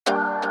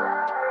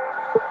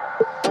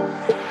Run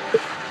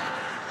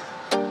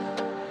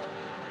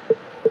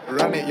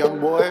it, young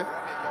boy.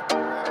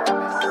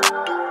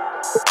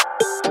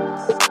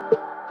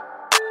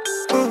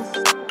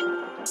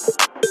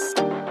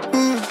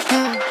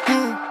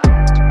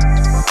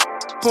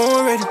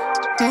 Born ready,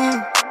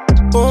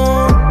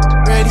 born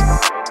ready,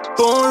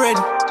 born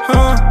ready,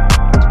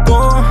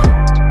 born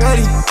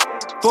ready,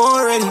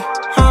 born ready,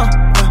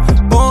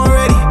 born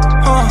ready,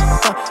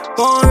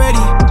 born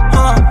ready,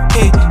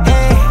 hey,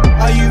 hey,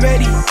 are you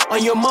ready?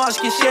 On your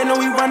march, get set, and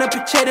we run up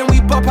a chat and we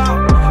pop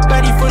out.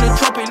 Baddie from the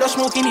tropic, not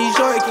smoking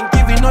exotic and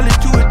giving knowledge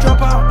to a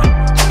dropout.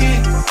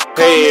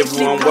 Hey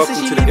everyone,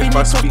 welcome to the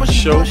iFiSpeak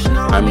show.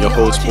 I'm your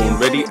host, Born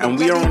Ready, and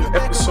we are on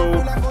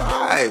episode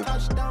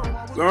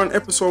 5. We're on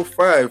episode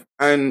 5,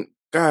 and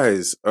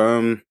guys,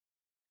 it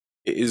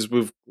is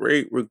with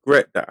great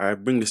regret that I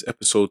bring this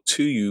episode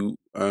to you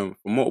for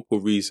multiple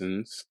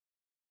reasons.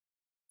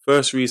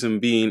 First reason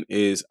being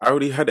is I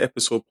already had the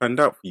episode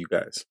planned out for you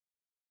guys,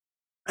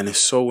 and it's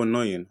so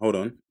annoying. Hold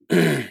on,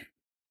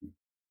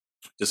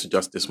 just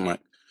adjust this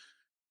mic.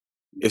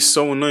 It's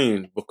so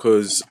annoying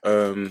because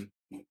let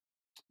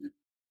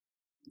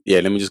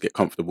me just get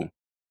comfortable.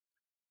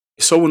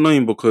 It's so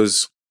annoying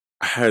because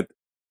I had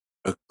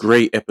a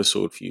great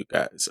episode for you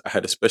guys. I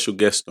had a special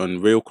guest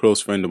on, real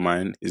close friend of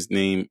mine. His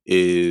name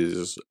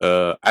is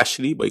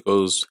Ashley, but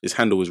his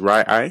handle is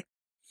Right Eye.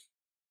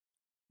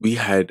 We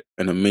had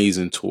an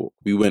amazing talk.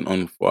 We went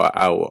on for an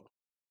hour.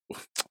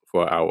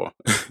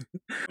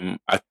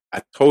 I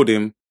told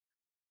him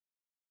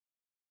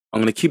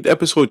I'm gonna keep the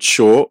episode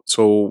short,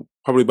 so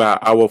probably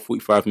about an hour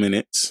 45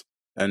 minutes,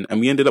 and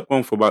we ended up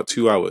going for about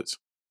 2 hours.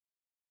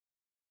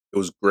 It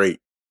was great.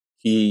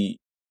 He's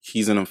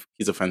a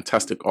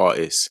fantastic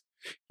artist.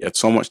 He had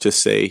so much to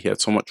say. He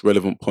had so much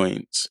relevant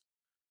points.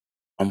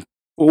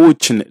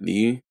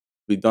 Unfortunately,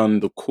 we done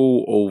the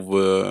call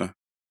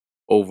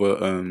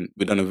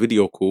we done a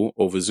video call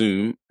over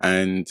Zoom,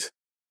 and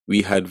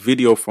we had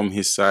video from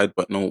his side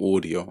but no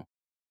audio,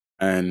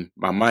 and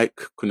my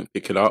mic couldn't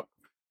pick it up.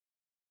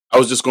 I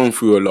was just going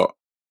through a lot.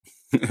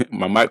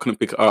 My mic couldn't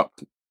pick it up.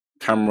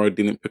 Camera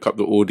didn't pick up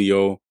the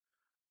audio.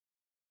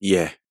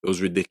 Yeah, it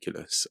was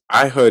ridiculous.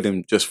 I heard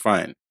him just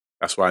fine.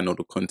 That's why I know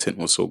the content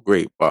was so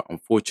great. But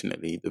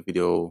unfortunately, the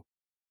video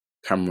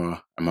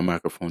camera and my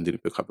microphone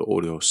didn't pick up the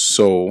audio.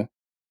 So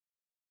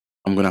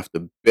I'm going to have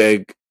to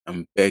beg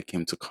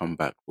him to come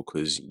back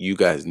because you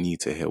guys need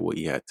to hear what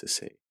he had to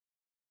say.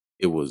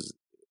 It was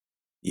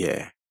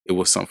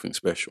something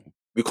special.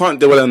 We can't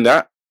dwell on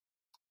that.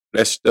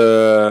 Let's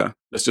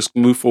just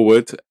move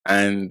forward,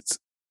 and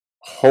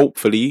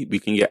hopefully we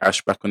can get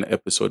Ash back on the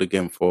episode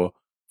again for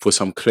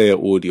some clear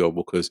audio,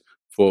 because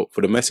for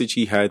the message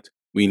he had,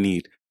 we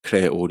need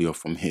clear audio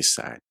from his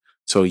side.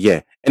 So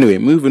yeah, anyway,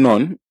 moving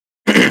on.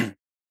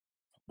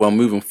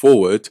 Moving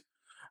forward,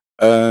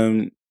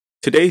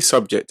 today's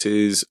subject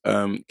is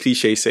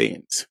cliche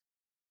sayings.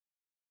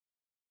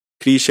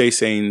 Cliche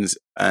sayings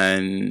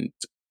and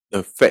the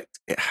effect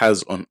it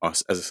has on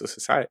us as a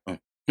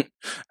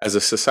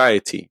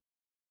society.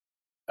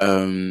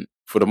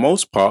 For the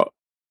most part,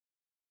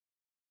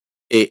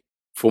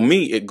 for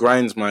me, it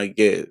grinds my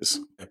gears.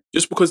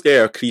 Just because they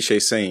are cliche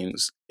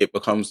sayings, it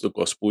becomes the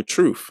gospel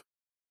truth.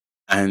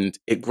 And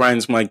it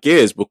grinds my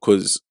gears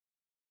because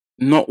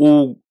not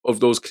all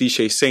of those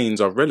cliche sayings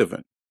are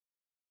relevant.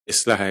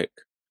 It's like,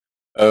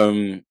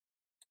 once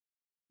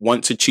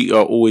a cheater,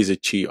 always a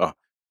cheater.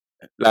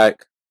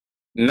 Like,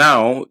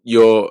 now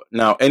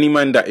any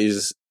man that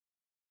is,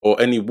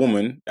 or any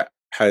woman that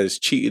has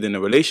cheated in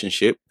a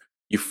relationship,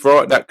 you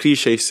throw out that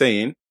cliche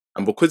saying,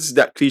 and because it's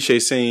that cliche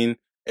saying,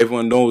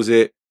 everyone knows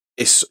it.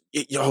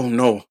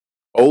 No.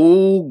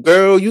 Oh,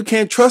 girl, you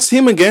can't trust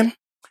him again.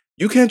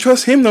 You can't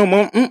trust him no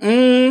more.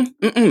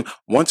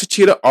 Once a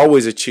cheater,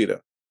 always a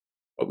cheater.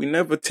 But we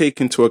never take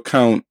into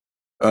account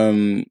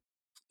the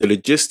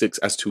logistics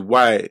as to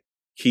why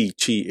he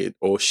cheated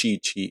or she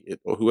cheated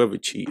or whoever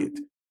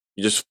cheated.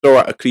 You just throw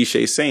out a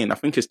cliche saying. I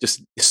think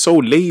it's so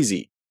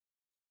lazy.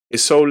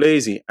 It's so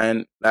lazy.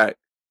 And like,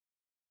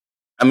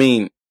 I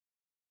mean,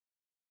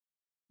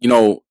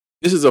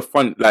 this is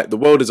the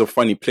world is a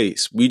funny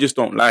place. We just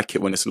don't like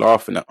it when it's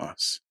laughing at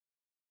us.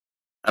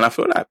 And I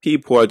feel like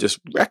people are just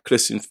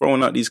reckless in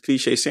throwing out these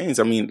cliche sayings.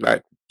 I mean,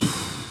 like,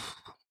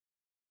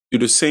 do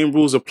the same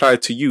rules apply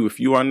to you if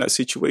you are in that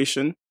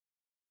situation?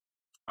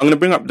 I'm going to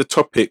bring up the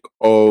topic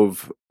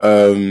of,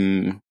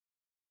 I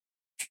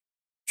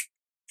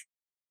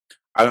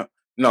don't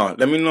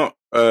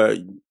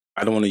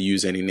want to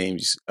use any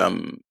names.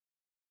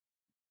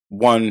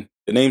 One,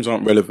 the names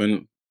aren't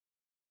relevant.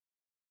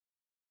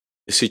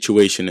 The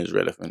situation is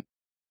relevant.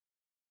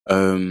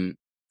 So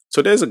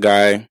there's a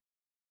guy,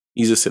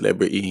 he's a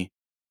celebrity.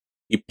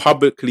 He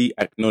publicly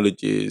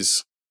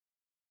acknowledges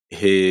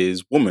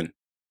his woman,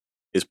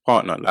 his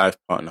partner, life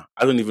partner.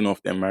 I don't even know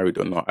if they're married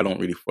or not. I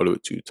don't really follow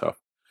it too tough.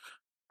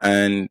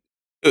 And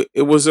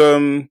it was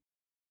a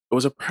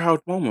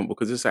proud moment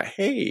because it's like,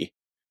 hey,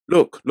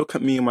 look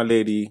at me and my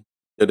lady.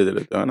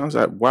 And I was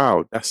like,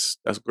 wow, that's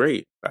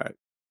great. Like,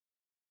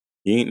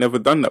 He ain't never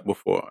done that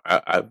before.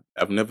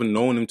 I've never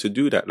known him to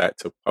do that, like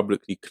to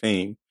publicly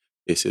claim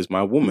this is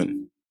my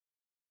woman.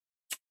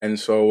 And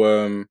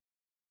so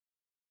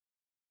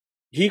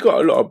he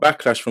got a lot of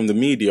backlash from the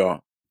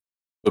media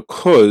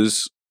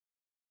because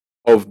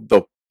of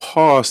the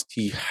past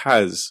he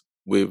has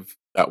with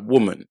that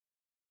woman.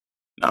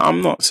 Now,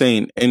 I'm not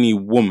saying any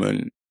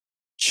woman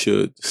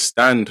should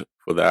stand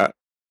for that.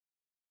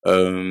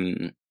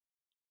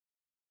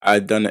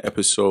 I'd done an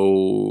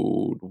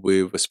episode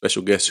with a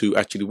special guest who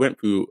actually went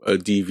through a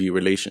DV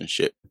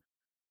relationship.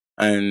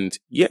 And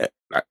yeah,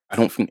 like, I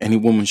don't think any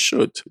woman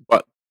should.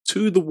 But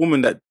to the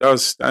woman that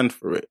does stand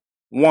for it,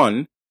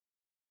 one,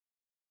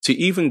 to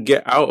even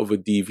get out of a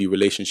DV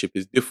relationship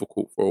is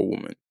difficult for a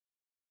woman.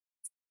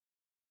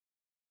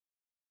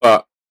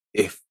 But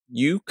if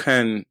you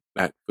can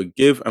like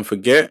forgive and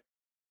forget,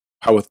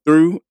 power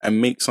through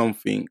and make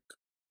something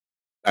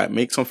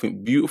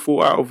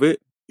beautiful out of it,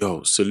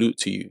 yo, salute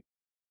to you.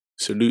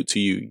 Salute to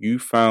you. You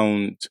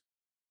found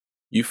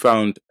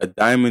a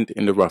diamond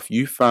in the rough.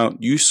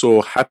 You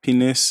saw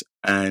happiness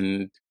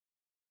and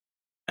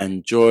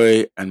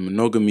joy and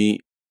monogamy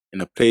in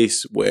a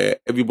place where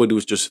everybody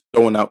was just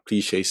throwing out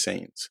cliche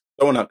sayings.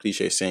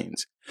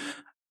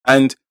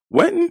 And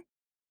when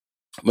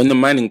the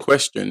man in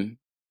question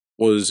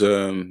was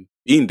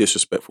being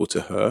disrespectful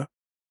to her,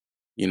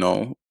 you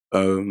know,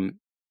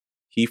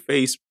 he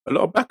faced a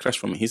lot of backlash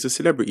from it. He's a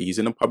celebrity. He's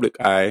in the public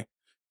eye.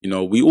 You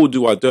know, we all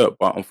do our dirt,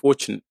 but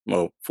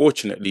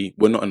fortunately,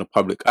 we're not in the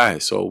public eye,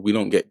 so we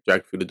don't get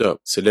dragged through the dirt.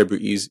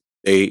 Celebrities,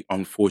 they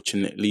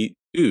unfortunately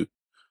do.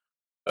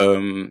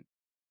 Because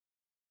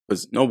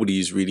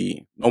nobody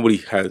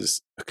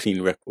has a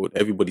clean record.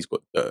 Everybody's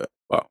got dirt.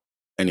 But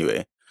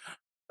anyway,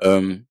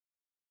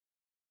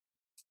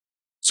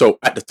 so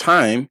at the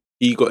time,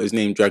 he got his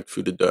name dragged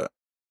through the dirt.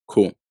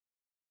 Cool.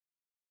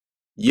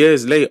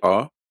 Years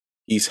later,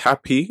 he's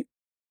happy.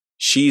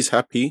 She's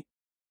happy.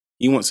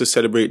 He wants to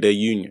celebrate their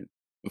union.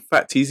 In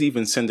fact, he's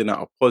even sending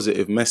out a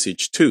positive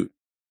message too.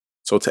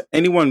 So to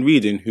anyone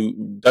reading who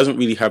doesn't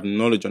really have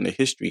knowledge on the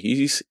history,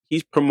 he's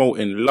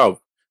promoting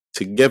love,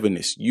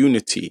 togetherness,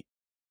 unity.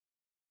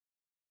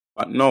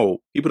 But no,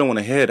 people don't want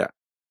to hear that.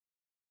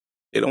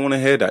 They don't want to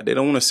hear that. They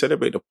don't want to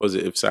celebrate the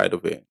positive side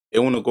of it. They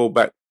want to go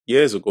back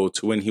years ago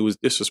to when he was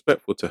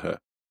disrespectful to her.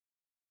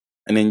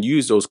 And then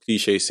use those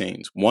cliche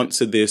sayings. Once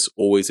a this,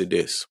 always a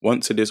this.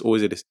 Once a this,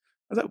 always a this.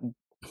 I was like,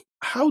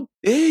 how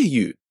dare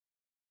you?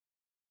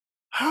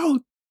 How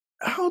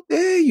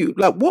dare you?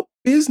 Like, what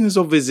business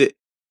of is it?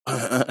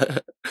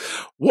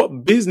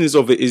 What business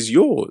of it is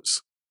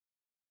yours?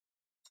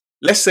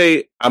 Let's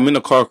say I'm in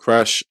a car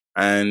crash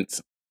and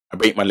I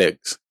break my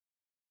legs.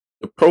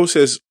 The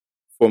process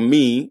for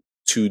me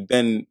to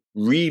then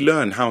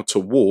relearn how to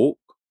walk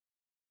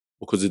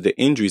because of the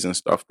injuries and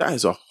stuff, that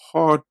is a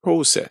hard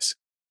process.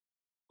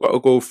 Got to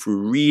go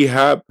through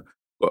rehab,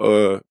 got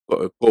to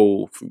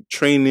go through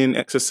training,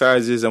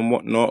 exercises and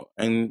whatnot,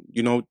 and,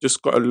 you know,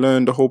 just got to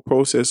learn the whole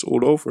process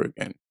all over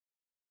again.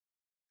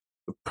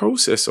 The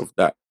process of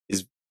that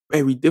is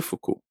very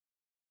difficult.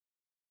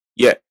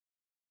 Yet,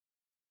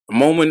 the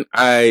moment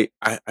I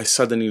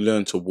suddenly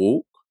learned to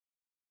walk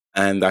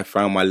and I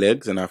found my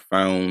legs and I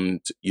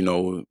found, you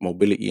know,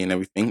 mobility and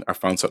everything, I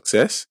found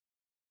success.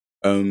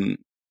 I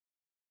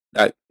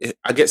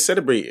get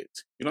celebrated,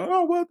 you know,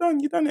 oh, well done,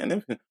 you done it and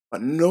everything.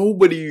 But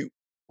nobody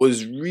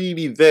was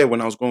really there when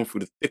I was going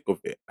through the thick of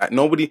it. Like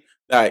nobody,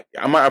 like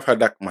I might have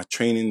had like my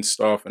training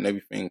staff and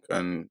everything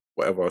and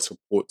whatever,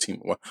 support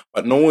team,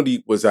 but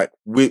nobody was like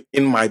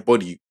in my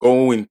body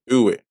going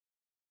through it.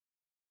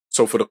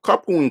 So for the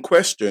couple in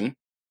question,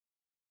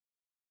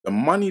 the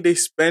money they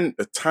spent,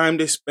 the time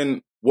they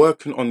spent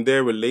working on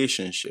their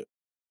relationship,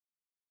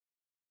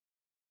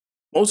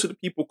 most of the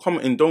people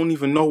commenting don't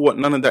even know what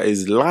none of that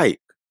is like.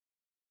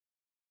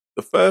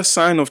 The first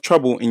sign of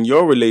trouble in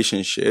your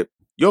relationship,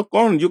 you're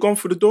gone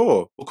through the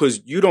door because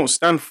you don't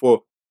stand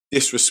for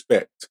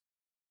disrespect.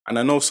 And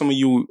I know some of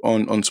you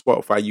on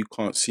Spotify, you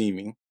can't see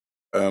me.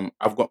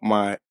 I've got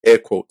my air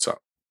quotes up.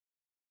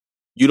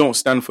 You don't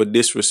stand for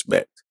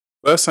disrespect.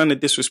 First sign of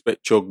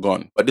disrespect, you're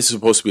gone. But this is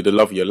supposed to be the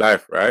love of your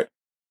life, right?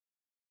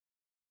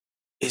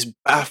 It's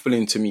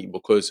baffling to me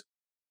because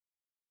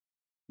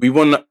we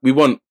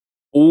want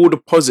all the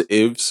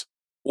positives,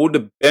 all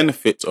the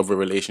benefits of a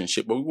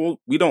relationship, but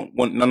we don't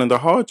want none of the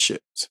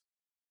hardships.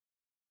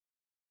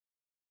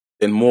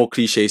 Then more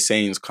cliche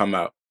sayings come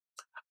out.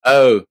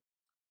 Oh,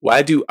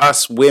 why do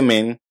us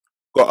women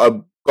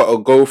gotta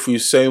go through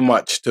so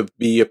much to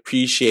be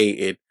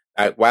appreciated?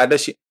 Like, why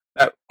does she?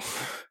 Like,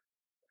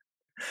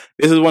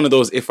 this is one of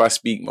those if I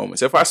speak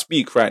moments. If I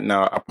speak right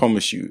now, I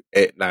promise you,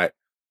 I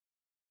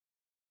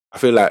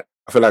feel like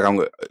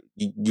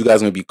you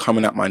guys are gonna be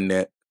coming at my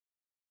neck.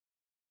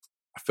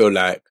 I feel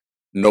like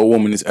no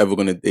woman is ever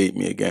gonna date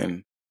me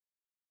again.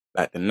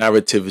 Like the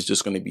narrative is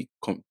just gonna be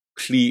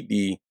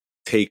completely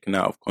taken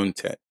out of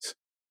context.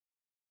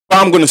 But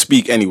I'm gonna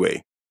speak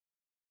anyway.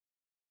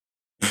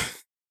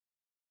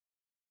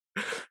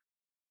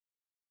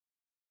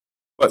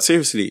 But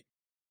seriously,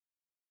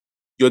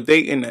 you're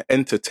dating an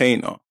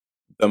entertainer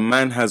the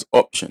man has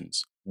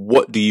options.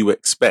 What do you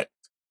expect?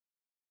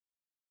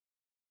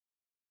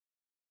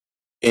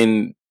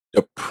 In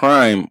the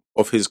prime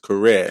of his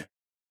career,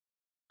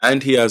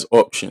 and he has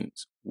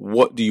options,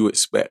 what do you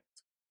expect?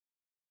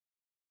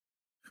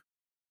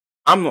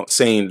 I'm not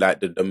saying like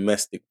the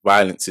domestic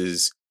violence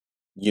is,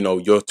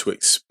 you're to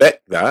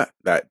expect that.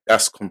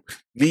 That's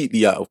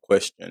completely out of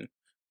question.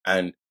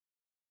 And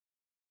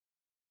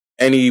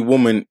any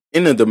woman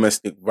in a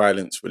domestic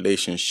violence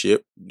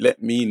relationship,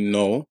 let me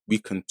know. We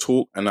can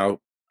talk, and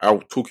I'll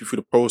talk you through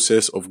the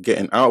process of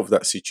getting out of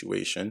that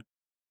situation.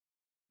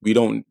 We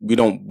don't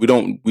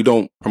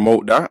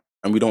promote that,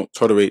 and we don't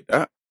tolerate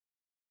that.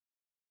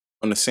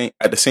 At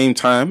the same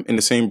time, in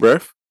the same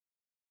breath,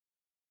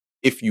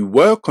 if you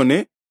work on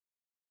it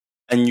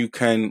and you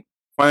can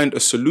find a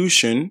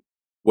solution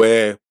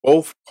where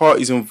both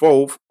parties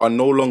involved are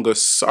no longer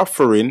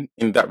suffering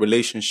in that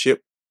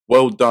relationship,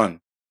 well done.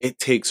 It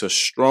takes a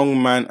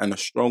strong man and a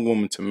strong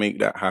woman to make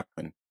that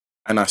happen.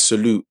 And I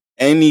salute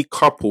any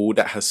couple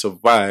that has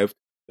survived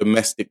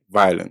domestic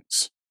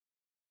violence.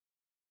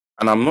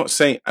 And I'm not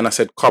saying, and I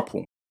said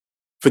couple.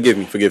 Forgive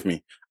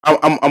me.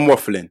 I'm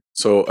waffling.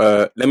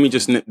 So let me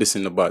just nip this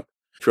in the bud.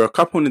 If you're a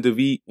couple in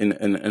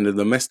a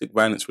domestic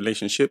violence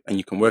relationship and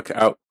you can work it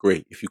out,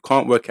 great. If you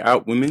can't work it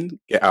out, women,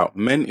 get out.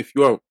 Men, if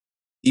you are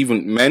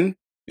even men,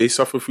 they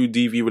suffer through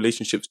DV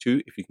relationships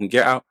too. If you can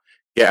get out,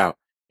 get out.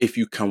 If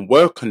you can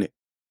work on it,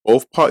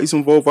 both parties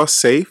involved are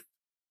safe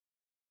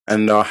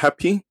and are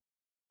happy,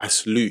 I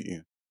salute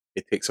you.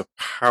 It takes a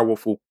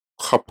powerful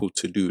couple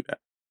to do that.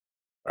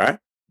 Right?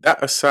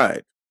 That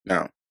aside,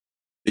 now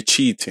the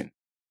cheating.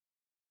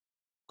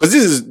 Because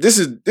this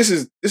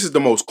is the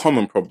most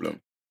common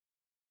problem.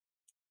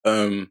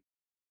 The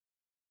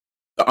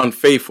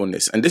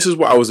unfaithfulness. And this is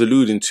what I was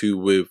alluding to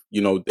with,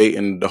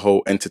 dating the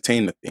whole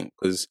entertainer thing.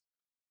 Because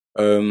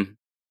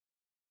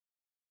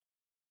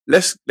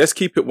let's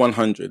keep it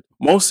 100.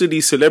 Most of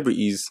these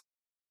celebrities,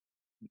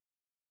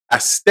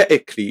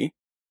 aesthetically,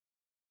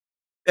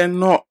 they're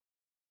not,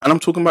 and I'm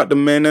talking about the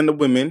men and the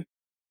women,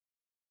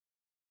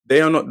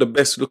 they are not the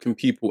best looking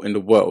people in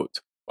the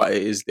world, but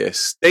it is their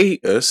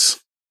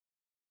status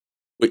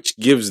which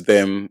gives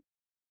them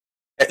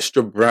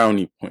extra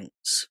brownie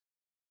points.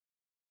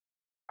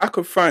 I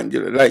could find,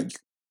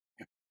 and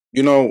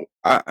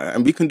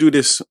we can do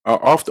this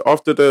after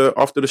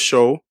the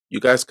show. You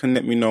guys can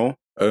let me know.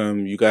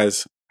 You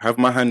guys have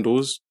my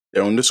handles;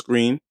 they're on the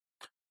screen.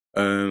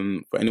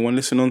 For anyone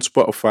listening on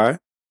Spotify,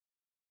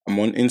 I'm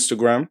on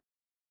Instagram.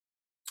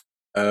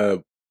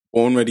 Born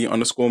Ready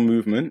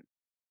 _movement.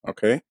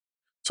 Okay,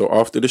 so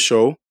after the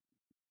show,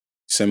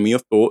 send me your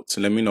thoughts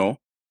and let me know.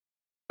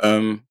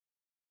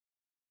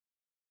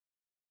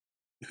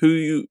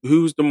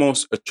 Who's the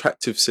most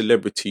attractive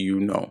celebrity you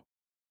know?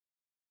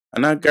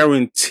 And I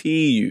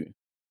guarantee you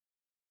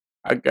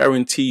I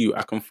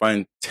can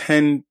find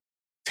 10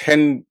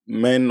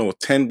 men or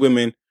 10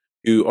 women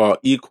who are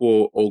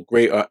equal or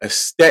greater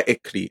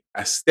aesthetically,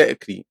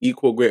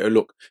 equal greater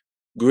look,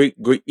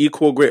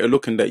 equal greater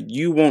looking that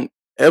you won't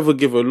ever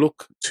give a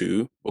look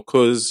to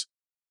because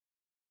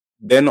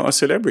they're not a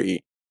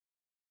celebrity.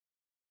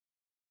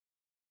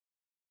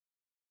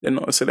 They're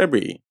not a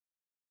celebrity.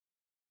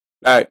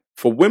 Like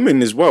for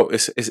women as well,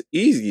 it's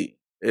easy.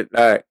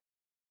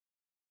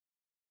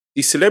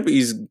 These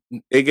celebrities,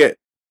 they get,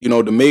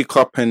 the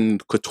makeup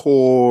and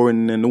couture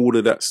and all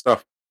of that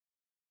stuff.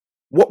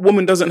 What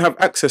woman doesn't have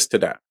access to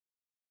that?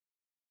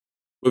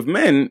 With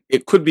men,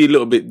 it could be a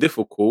little bit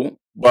difficult,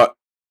 but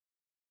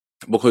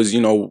because,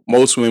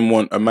 most women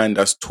want a man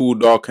that's tall,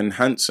 dark, and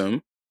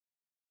handsome.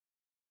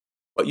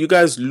 But you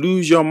guys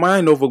lose your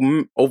mind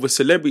over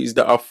celebrities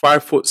that are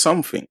 5 foot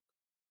something.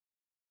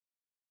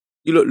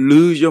 You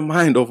lose your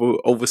mind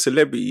over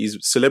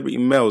celebrity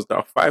males that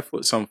are 5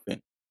 foot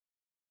something.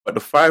 But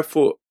the 5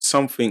 foot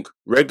something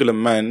regular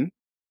man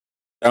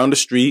down the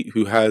street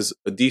who has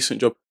a decent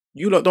job,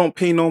 you lot don't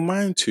pay no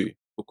mind to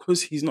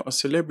because he's not a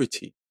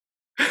celebrity.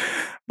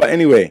 But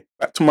anyway,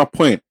 back to my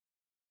point.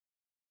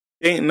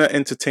 Dating an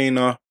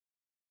entertainer,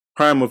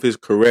 prime of his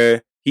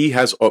career, he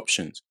has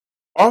options.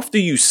 After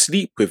you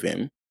sleep with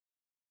him,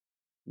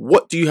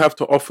 what do you have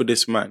to offer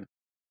this man?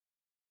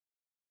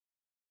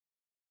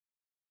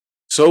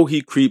 So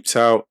he creeps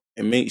out,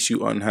 it makes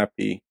you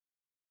unhappy.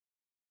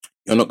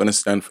 You're not going to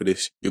stand for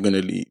this. You're going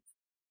to leave.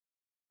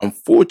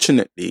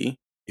 Unfortunately,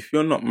 if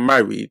you're not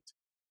married,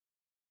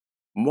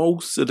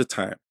 most of the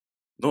time,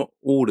 not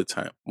all the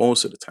time,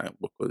 most of the time,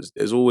 because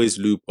there's always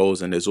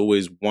loopholes and there's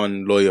always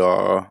one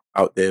lawyer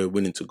out there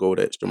willing to go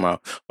the extra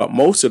mile. But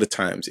most of the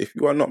times, if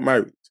you are not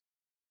married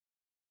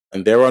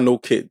and there are no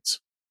kids,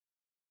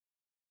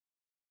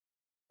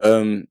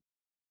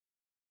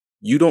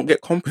 you don't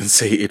get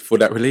compensated for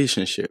that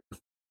relationship.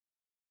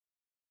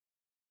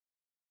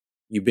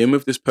 You've been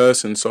with this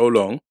person so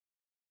long,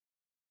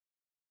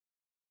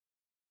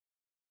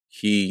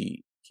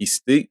 he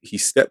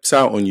steps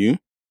out on you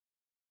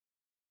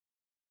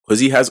because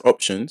he has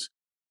options.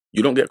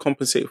 You don't get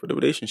compensated for the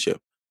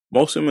relationship.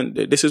 Most women,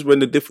 this is when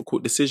the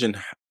difficult decision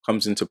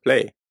comes into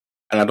play.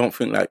 And I don't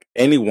think like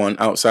anyone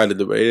outside of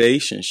the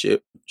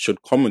relationship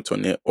should comment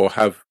on it or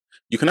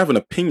you can have an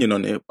opinion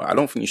on it, but I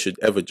don't think you should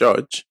ever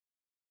judge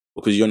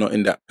because you're not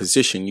in that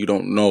position. You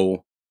don't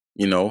know,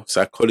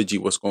 psychologically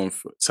what's going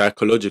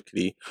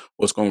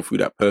through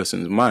that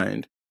person's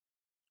mind.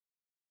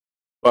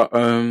 But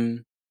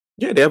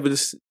yeah, they have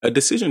a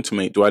decision to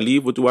make. Do I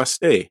leave or do I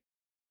stay?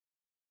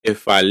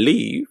 If I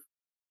leave,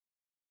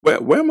 where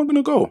am I going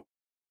to go?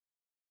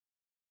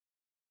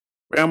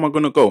 Where am I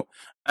going to go?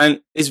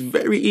 And it's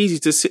very easy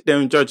to sit there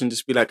and judge and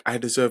just be like, I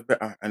deserve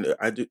better. And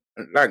I do.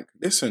 Like,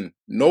 listen,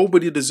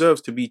 nobody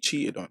deserves to be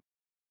cheated on.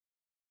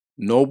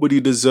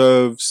 Nobody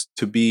deserves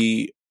to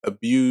be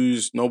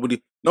abused.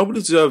 Nobody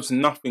deserves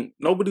nothing.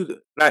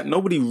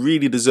 Nobody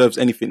really deserves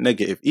anything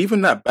negative.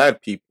 Even that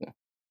bad people.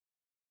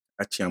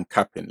 Actually, I'm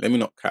capping. Let me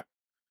not cap.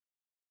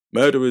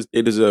 Murderers,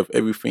 they deserve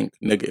everything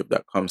negative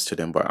that comes to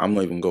them, but I'm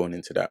not even going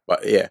into that.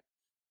 But yeah.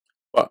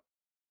 But,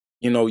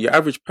 your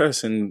average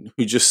person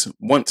who just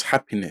wants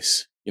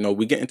happiness,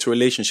 we get into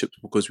relationships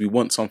because we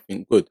want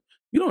something good.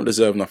 You don't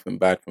deserve nothing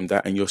bad from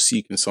that, and you're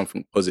seeking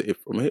something positive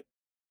from it.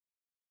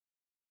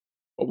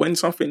 But when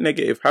something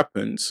negative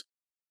happens,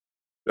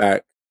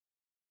 like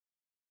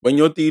when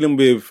you're dealing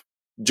with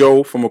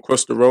Joe from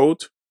across the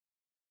road,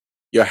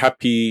 you're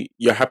happy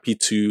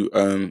to,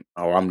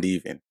 I'm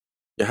leaving.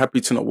 You're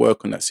happy to not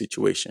work on that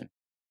situation.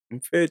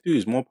 And fair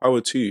dues, more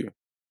power to you.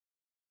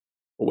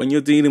 But when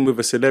you're dealing with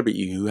a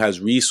celebrity who has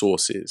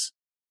resources,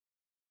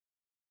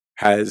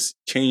 has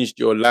changed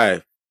your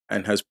life,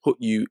 and has put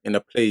you in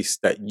a place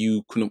that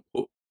you couldn't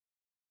put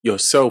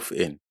yourself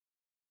in,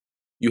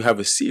 you have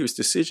a serious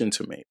decision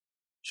to make.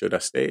 Should I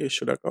stay or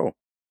should I go?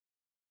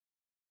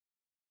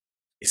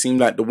 It seemed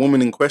like the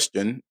woman in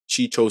question,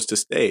 she chose to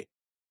stay.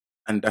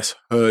 And that's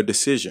her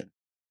decision.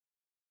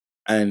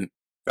 And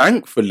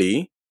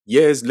thankfully,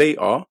 years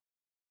later,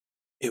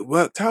 it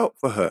worked out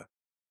for her.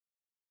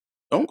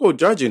 Don't go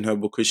judging her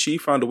because she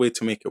found a way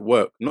to make it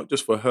work, not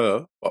just for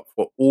her, but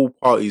for all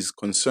parties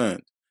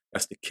concerned.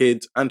 That's the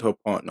kids and her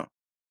partner.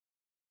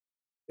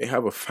 They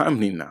have a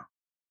family now.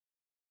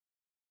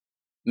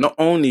 Not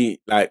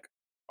only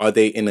are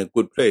they in a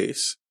good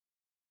place,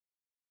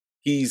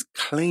 he's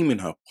claiming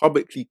her,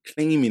 publicly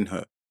claiming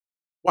her.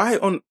 Why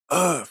on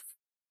earth,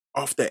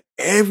 after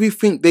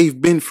everything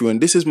they've been through, and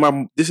this is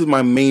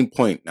my main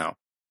point now,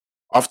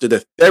 after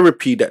the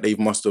therapy that they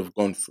must have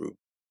gone through,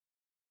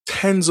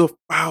 tens of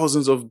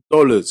thousands of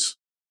dollars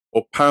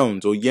or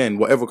pounds or yen,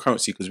 whatever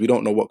currency, because we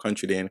don't know what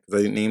country they're in, because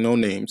I didn't name no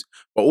names,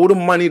 but all the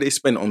money they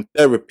spent on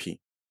therapy,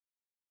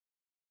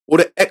 all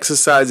the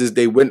exercises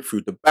they went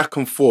through, the back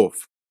and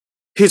forth,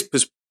 his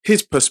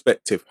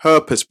perspective,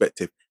 her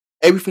perspective,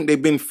 everything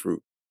they've been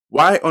through.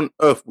 Why on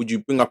earth would you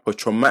bring up a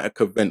traumatic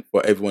event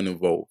for everyone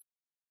involved?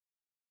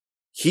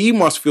 He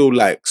must feel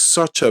like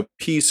such a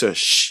piece of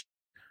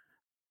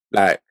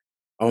like,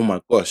 oh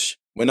my gosh,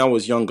 when I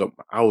was younger,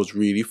 I was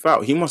really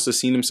foul. He must have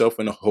seen himself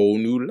in a whole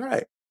new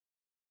light.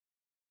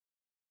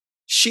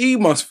 She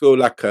must feel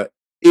like an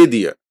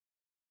idiot.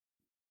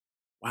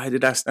 Why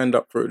did I stand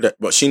up for that?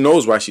 But she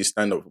knows why she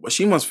stand up. But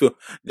she must feel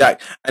like,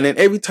 and then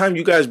every time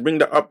you guys bring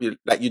that up, you're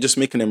just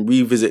making them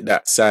revisit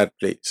that sad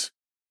place.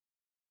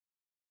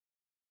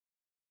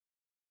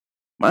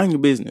 Mind your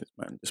business,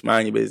 man. Just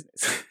mind your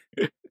business.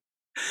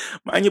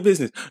 Mind your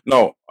business.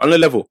 No, on the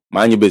level,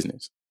 mind your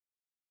business.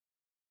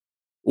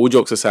 All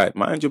jokes aside,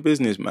 mind your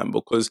business, man.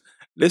 Because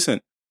listen,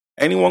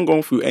 anyone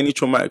going through any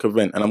traumatic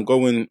event, and I'm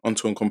going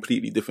onto a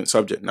completely different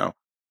subject now,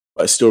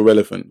 but it's still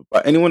relevant.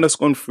 But anyone that's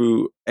gone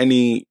through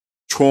any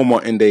trauma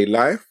in their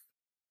life,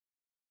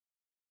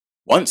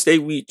 once they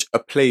reach a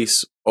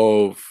place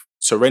of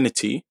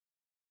serenity,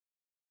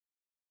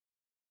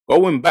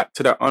 going back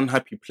to that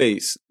unhappy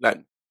place, like,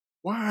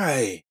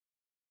 why?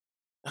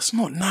 That's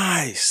not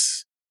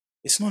nice.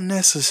 It's not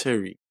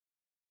necessary.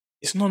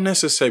 It's not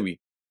necessary.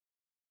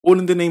 All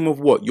in the name of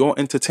what? Your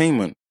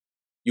entertainment.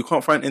 You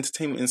can't find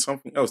entertainment in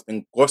something else.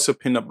 Then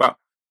gossiping about.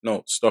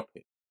 No, stop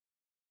it.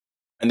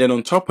 And then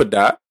on top of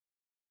that,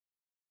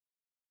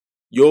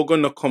 you're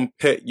gonna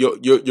compare. You're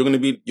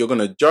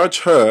gonna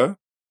judge her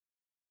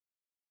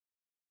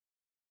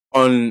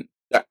on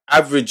the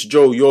average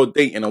Joe you're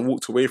dating and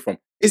walked away from.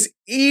 It's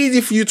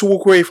easy for you to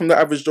walk away from the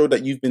average Joe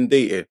that you've been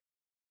dating.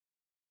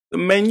 The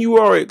men you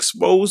are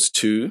exposed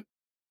to,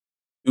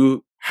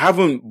 who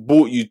haven't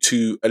brought you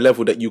to a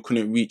level that you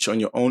couldn't reach on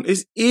your own,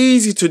 it's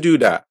easy to do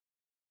that.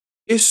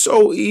 It's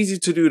so easy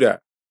to do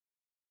that.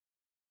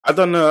 I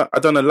done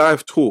a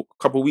live talk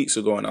a couple of weeks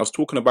ago, and I was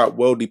talking about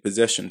worldly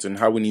possessions and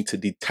how we need to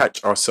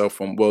detach ourselves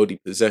from worldly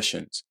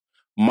possessions.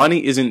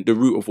 Money isn't the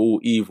root of all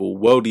evil.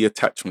 Worldly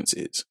attachments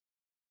is.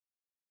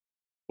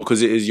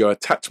 Because it is your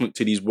attachment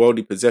to these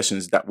worldly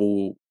possessions that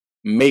will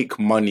make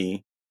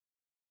money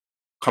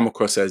come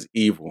across as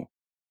evil.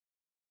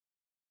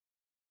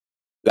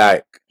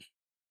 Like,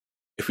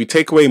 if we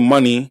take away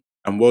money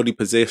and worldly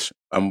possessions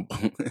off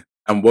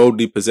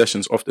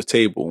the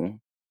table,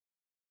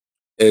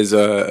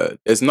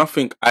 there's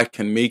nothing I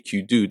can make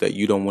you do that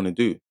you don't want to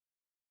do.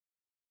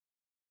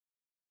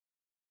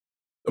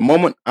 The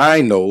moment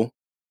I know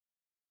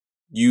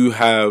you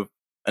have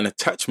an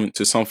attachment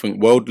to something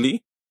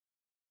worldly,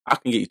 I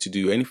can get you to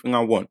do anything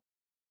I want.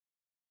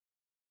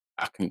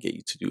 I can get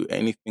you to do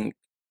anything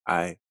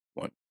I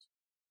want.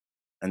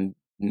 And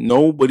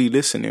nobody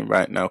listening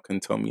right now can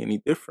tell me any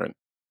different.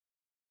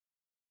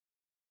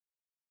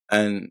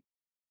 And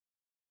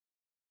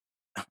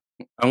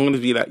I'm gonna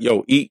be like,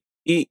 yo, eat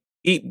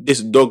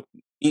this dog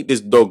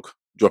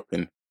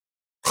dropping.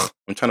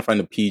 I'm trying to find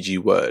a PG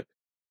word.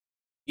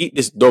 Eat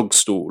this dog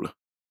stool.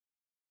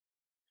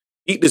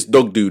 Eat this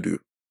dog doo-doo.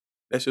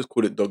 Let's just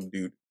call it dog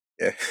doo-doo.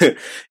 Yeah.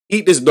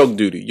 Eat this dog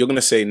doo-doo. You're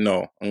gonna say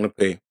no. I'm gonna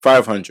pay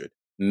 500.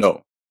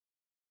 No.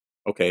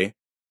 Okay.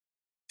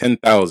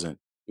 10,000.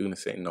 You're gonna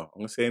say no.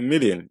 I'm gonna say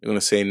 1,000,000. You're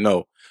gonna say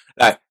no.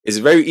 Like, it's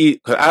very easy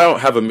because I don't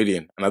have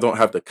 1,000,000 and I don't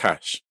have the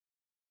cash.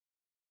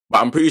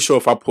 But I'm pretty sure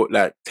if I put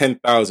like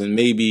 10,000,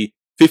 maybe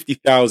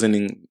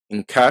 50,000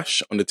 in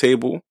cash on the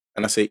table,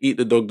 and I say eat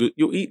the dog doo,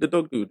 you'll eat the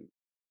dog doo.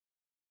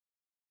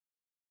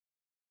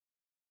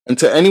 And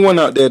to anyone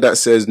out there that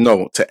says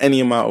no to any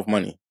amount of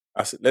money,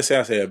 let's say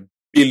I say a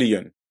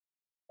billion,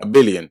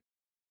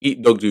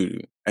 eat dog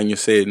doo, and you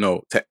say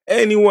no. To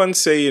anyone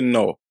saying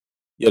no,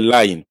 you're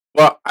lying.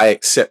 But I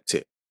accept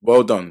it.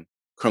 Well done.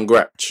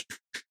 Congrats.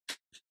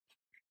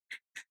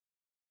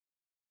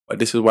 But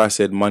this is why I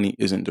said money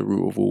isn't the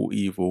root of all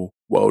evil.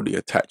 Worldly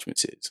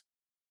attachments is.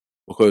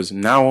 Because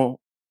now,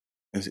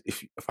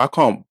 if I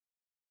can't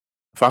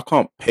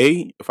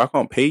pay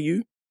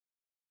you,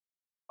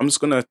 I'm just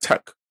gonna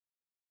attack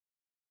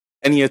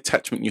any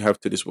attachment you have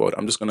to this world.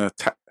 I'm just gonna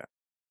attack that.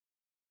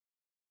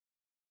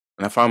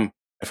 And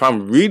if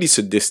I'm really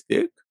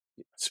sadistic,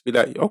 just be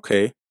like,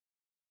 okay,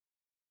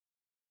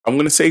 I'm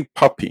gonna say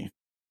puppy,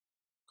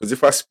 because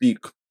if I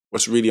speak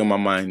what's really on my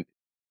mind,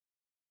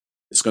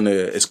 it's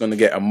gonna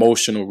get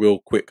emotional real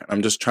quick. And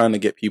I'm just trying to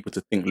get people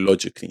to think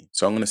logically.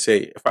 So I'm gonna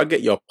say, if I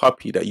get your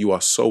puppy that you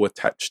are so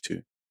attached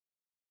to,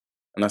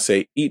 and I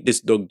say, eat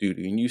this dog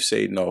doo-doo, and you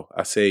say no,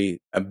 I say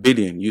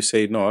 1,000,000,000, you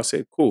say no, I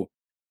say cool,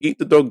 eat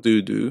the dog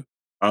doo-doo,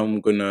 I'm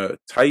gonna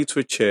tie you to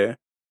a chair,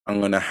 I'm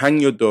gonna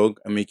hang your dog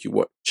and make you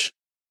watch.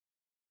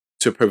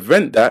 To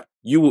prevent that,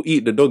 you will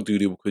eat the dog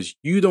doo-doo because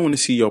you don't want to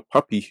see your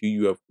puppy, who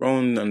you have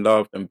grown and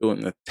loved and built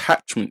an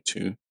attachment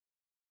to,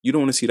 you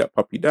don't want to see that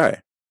puppy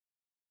die.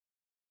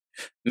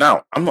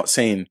 Now, I'm not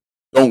saying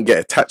don't get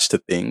attached to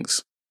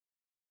things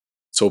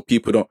so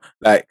people don't,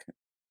 like,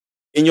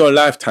 in your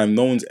lifetime,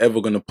 no one's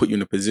ever going to put you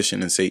in a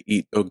position and say,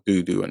 eat dog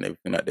doo-doo and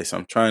everything like this.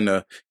 I'm trying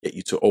to get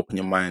you to open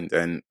your mind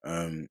and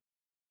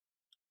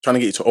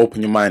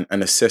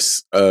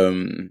assess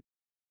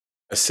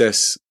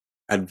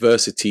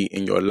adversity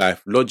in your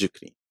life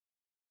logically.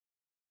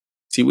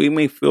 See, we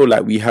may feel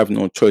like we have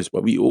no choice,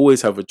 but we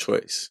always have a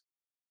choice.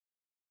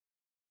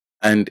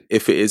 And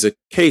if it is a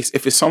case,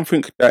 if it's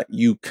something that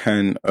you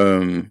can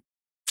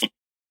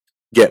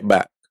get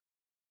back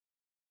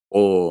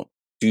or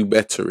do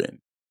better in,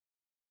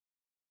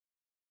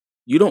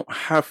 you don't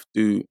have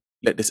to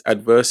let this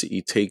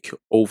adversity take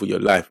over your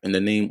life in the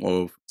name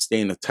of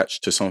staying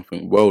attached to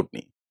something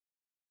worldly.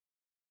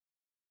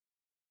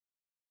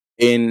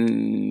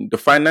 In the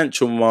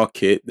financial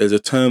market, there's a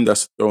term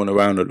that's thrown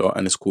around a lot,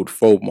 and it's called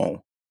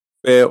FOMO,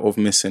 fear of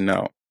missing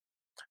out.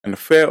 And the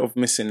fear of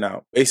missing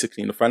out,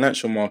 basically in the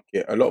financial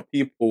market, a lot of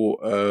people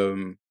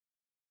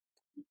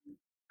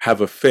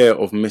have a fear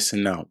of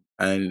missing out,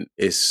 and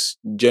it's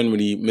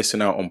generally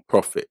missing out on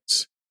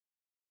profits.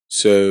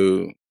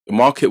 So the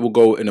market will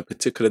go in a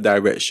particular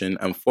direction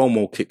and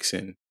FOMO kicks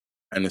in,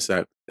 and it's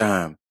like,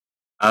 damn,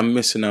 I'm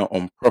missing out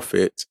on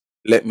profit.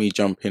 Let me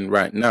jump in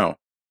right now.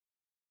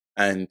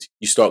 And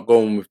you start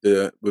going with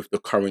the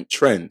current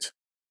trend,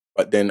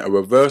 but then a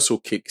reversal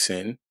kicks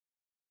in,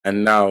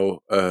 and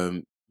now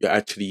you're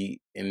actually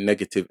in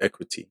negative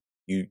equity.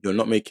 You're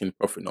not making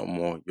profit no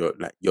more.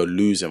 You're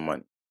losing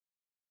money.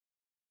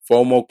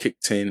 FOMO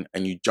kicked in,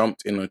 and you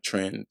jumped in on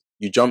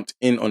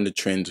the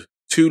trend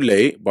too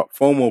late, but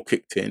FOMO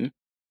kicked in.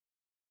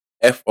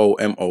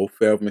 FOMO,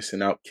 fear of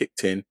missing out,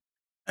 kicked in,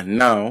 and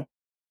now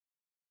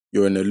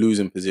you're in a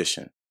losing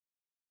position.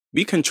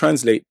 We can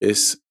translate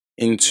this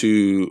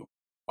into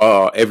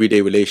our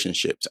everyday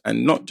relationships,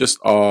 and not just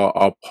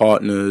our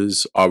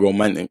partners, our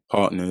romantic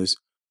partners,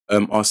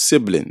 our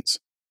siblings,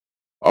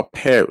 our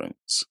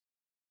parents,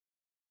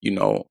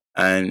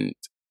 and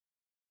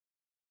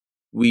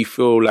we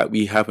feel like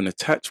we have an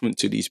attachment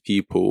to these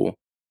people,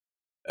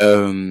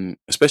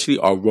 especially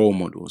our role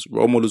models.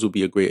 Role models will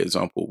be a great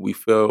example. We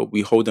feel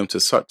we hold them to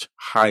such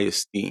high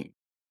esteem.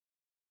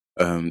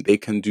 They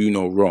can do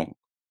no wrong.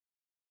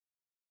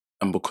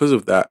 And because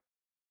of that,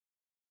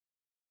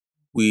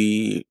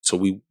 we've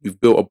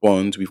built a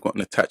bond, we've got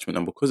an attachment,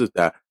 and because of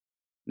that,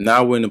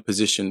 now we're in a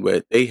position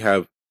where they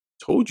have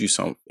told you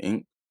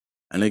something,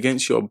 and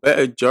against your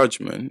better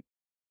judgment,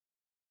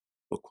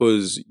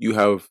 because you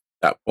have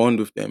that bond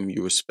with them,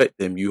 you respect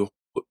them, you've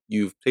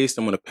placed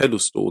them on a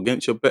pedestal,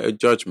 against your better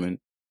judgment,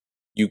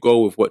 you go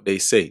with what they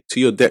say to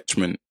your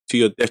detriment.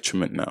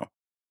 Now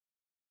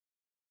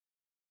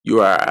you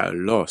are at a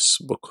loss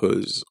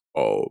because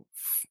of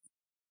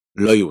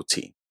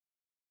loyalty.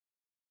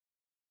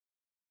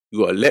 You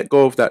got to let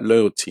go of that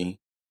loyalty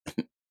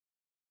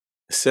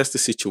assess the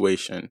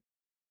situation.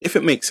 If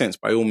it makes sense,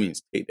 by all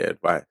means, take their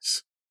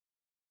advice.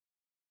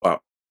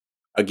 But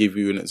I'll give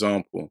you an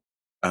example.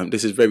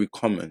 This is very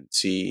common.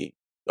 See,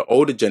 the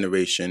older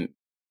generation,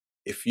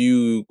 if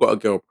you got a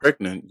girl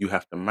pregnant, you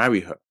have to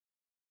marry her.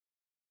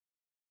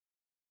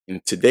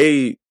 In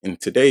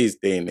today's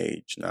day and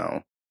age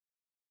now,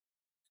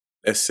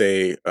 let's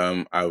say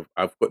I've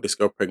got this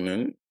girl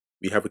pregnant,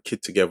 we have a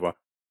kid together.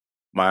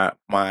 My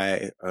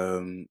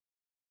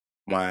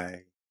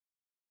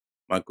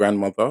my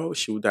grandmother,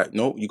 she would like,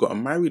 no, you gotta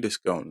marry this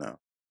girl now.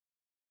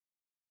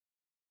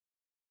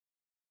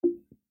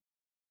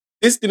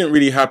 This didn't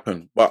really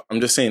happen, but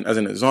I'm just saying as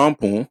an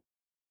example,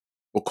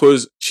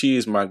 because she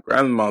is my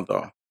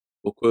grandmother,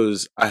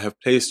 because I have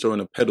placed her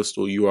on a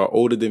pedestal. You are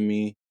older than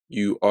me.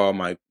 You are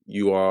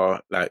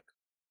like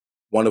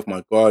one of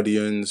my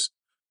guardians.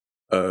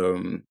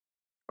 All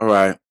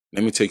right,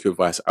 let me take your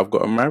advice. I've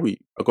got to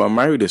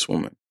marry this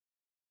woman.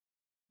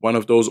 One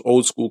of those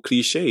old school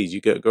cliches. You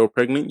get a girl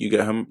pregnant, you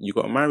got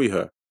to marry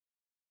her.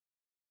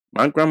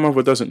 My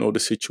grandmother doesn't know the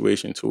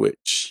situation to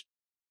which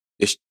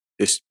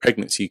this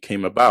pregnancy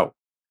came about.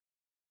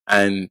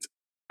 And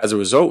as a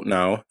result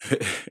now,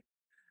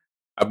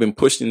 I've been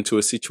pushed into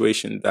a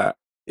situation that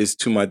is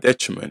to my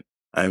detriment.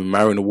 I'm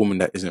marrying a woman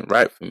that isn't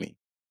right for me.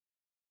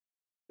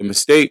 The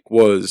mistake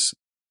was,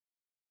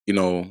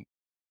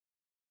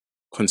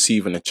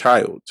 conceiving a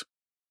child.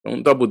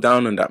 Don't double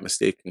down on that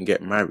mistake and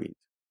get married.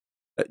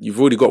 You've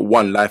already got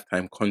one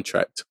lifetime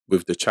contract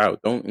with the child.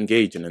 Don't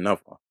engage in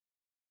another.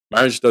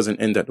 Marriage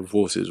doesn't end at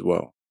divorce as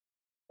well.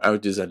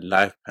 Marriage is a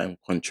lifetime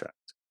contract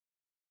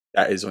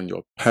that is on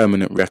your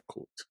permanent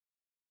record,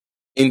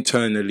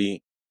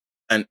 internally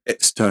and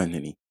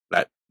externally,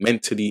 like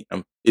mentally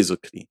and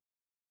physically.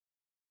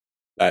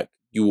 Like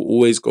you will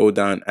always go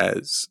down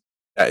as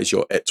that is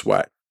your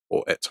ex-wife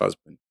or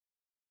ex-husband.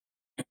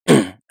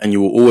 And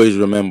you will always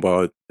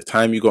remember the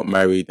time you got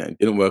married and it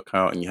didn't work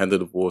out and you had a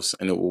divorce,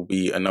 and it will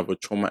be another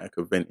traumatic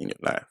event in your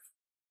life.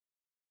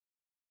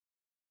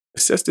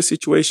 Assess the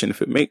situation.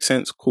 If it makes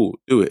sense, cool,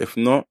 do it. If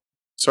not,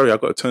 sorry, I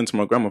got to turn to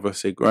my grandmother and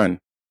say, Gran,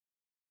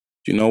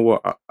 do you know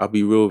what? I'll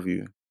be real with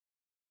you.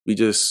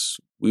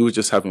 We were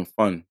just having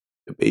fun.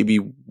 The baby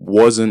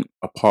wasn't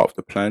a part of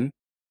the plan.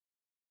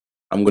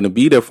 I'm going to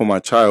be there for my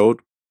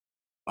child,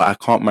 but I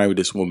can't marry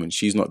this woman.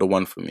 She's not the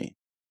one for me.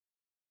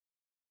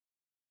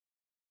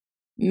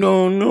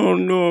 No.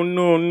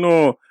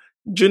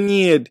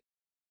 Junaid,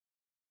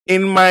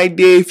 in my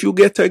day, if you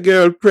get a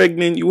girl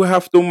pregnant, you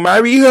have to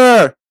marry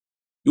her.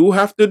 You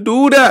have to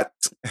do that.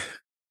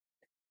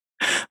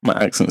 My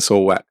accent's so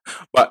whack.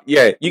 But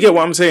yeah, you get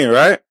what I'm saying,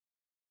 right?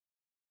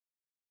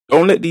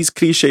 Don't let these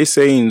cliche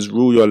sayings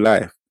rule your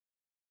life.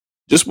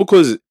 Just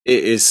because it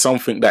is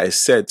something that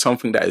is said,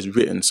 something that is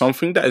written,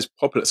 something that is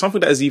popular,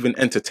 something that is even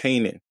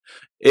entertaining,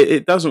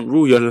 it doesn't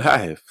rule your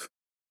life.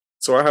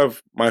 So I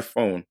have my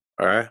phone,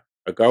 all right?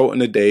 I go out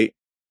on a date,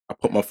 I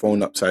put my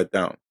phone upside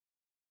down.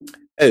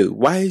 Oh,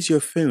 why is your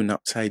phone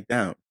upside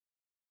down?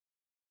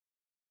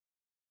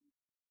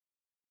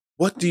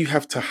 What do you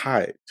have to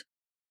hide?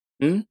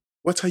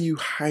 What are you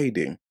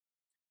hiding?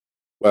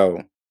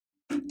 Well,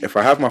 if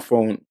I have my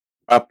phone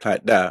up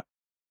like that,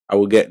 I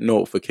will get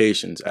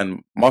notifications,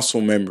 and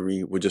muscle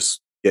memory will just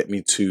get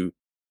me to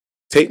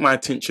take my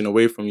attention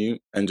away from you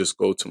and just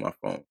go to my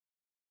phone.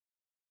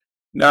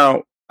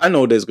 Now, I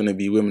know there's going to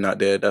be women out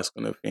there that's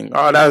going to think,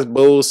 oh, that's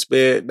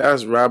bullshit,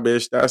 that's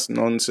rubbish, that's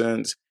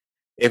nonsense.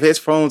 If his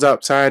phone's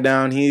upside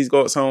down, he's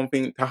got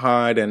something to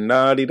hide and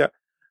da-di-da.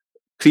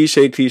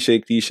 Cliche.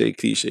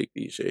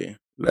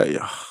 Like,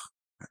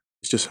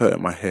 it's just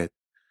hurting my head.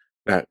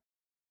 Like,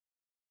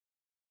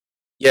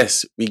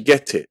 yes, we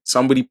get it.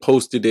 Somebody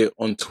posted it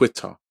on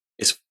Twitter.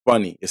 It's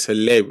funny. It's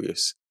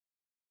hilarious.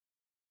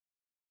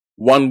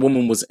 One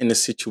woman was in a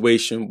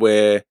situation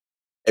where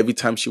every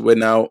time she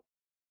went out,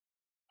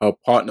 her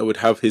partner would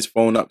have his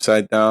phone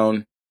upside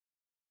down,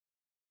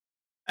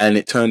 and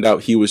it turned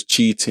out he was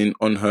cheating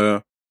on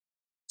her.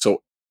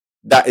 So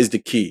that is the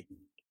key.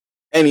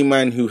 Any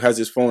man who has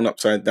his phone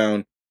upside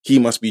down, he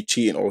must be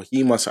cheating, or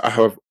he must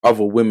have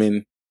other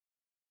women.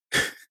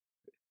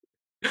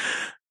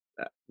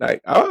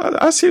 Like,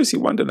 I seriously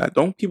wonder, like,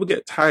 don't people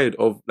get tired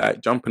of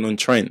like jumping on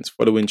trends,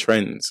 following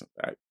trends?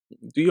 Like,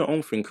 do your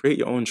own thing, create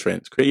your own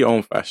trends, create your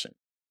own fashion.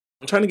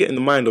 I'm trying to get in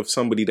the mind of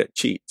somebody that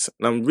cheats,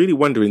 and I'm really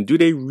wondering, do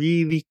they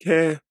really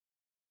care?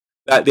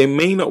 Like, they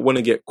may not want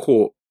to get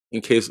caught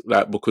in case,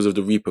 like, because of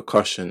the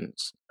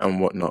repercussions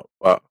and whatnot,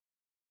 but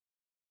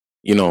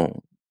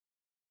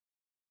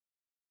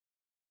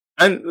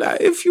and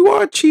like, if you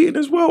are cheating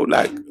as well,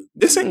 like,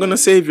 this ain't gonna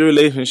save your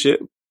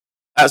relationship.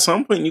 At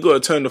some point, you got to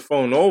turn the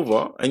phone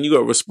over and you got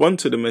to respond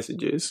to the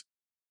messages.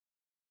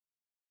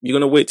 You're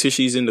gonna wait till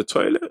she's in the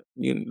toilet.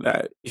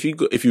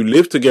 If you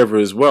live together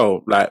as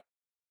well, like,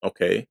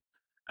 okay,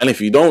 and if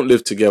you don't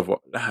live together,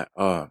 like,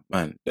 oh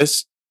man,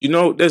 there's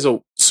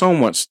so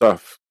much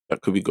stuff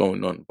that could be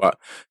going on. But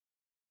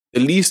the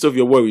least of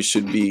your worries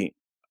should be: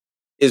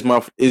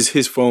 is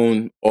his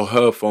phone or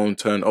her phone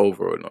turned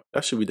over or not?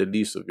 That should be the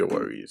least of your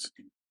worries.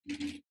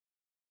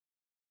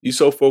 You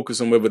so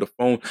focused on whether the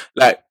phone,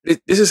 like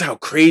this is how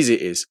crazy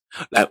it is.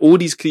 Like all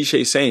these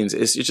cliche sayings,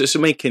 it's just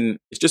making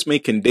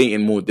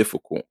dating more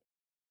difficult.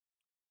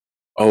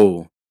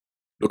 Oh,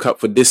 look out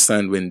for this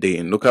sign when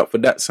dating. Look out for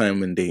that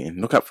sign when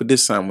dating. Look out for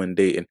this sign when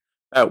dating.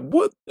 Like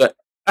what the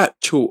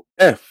actual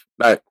f?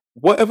 Like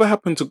whatever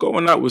happened to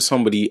going out with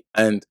somebody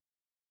and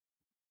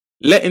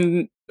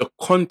letting the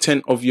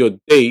content of your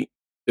date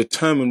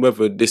determine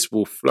whether this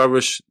will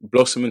flourish,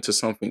 blossom into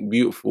something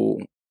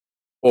beautiful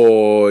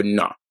or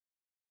not?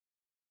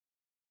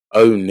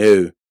 Oh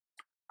no,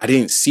 I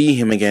didn't see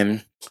him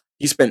again.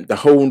 He spent the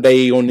whole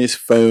day on his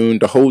phone,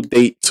 the whole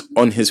date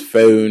on his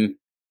phone.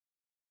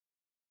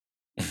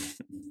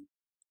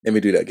 Let me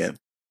do that again.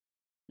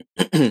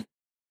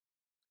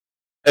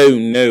 Oh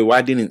no,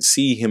 I didn't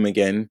see him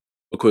again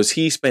because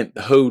he spent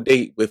the whole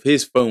date with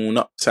his phone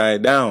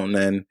upside down,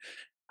 and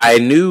I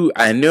knew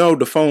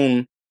the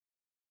phone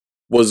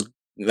was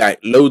like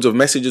loads of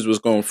messages was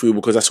going through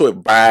because I saw it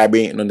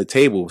vibrating on the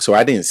table. So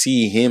I didn't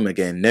see him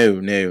again.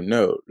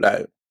 No.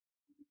 Like,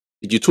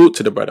 did you talk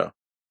to the brother?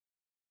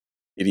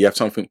 Did he have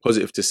something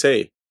positive to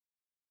say?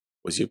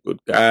 Was he a good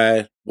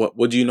guy?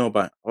 What do you know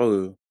about?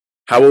 Oh,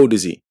 how old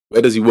is he?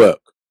 Where does he work?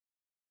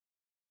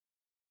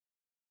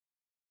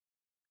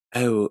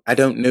 Oh, I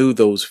don't know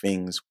those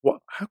things. What?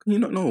 How can you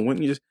not know?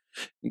 When you just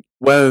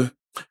well,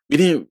 we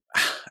didn't.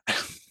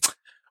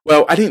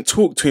 Well, I didn't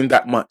talk to him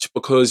that much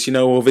because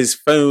of his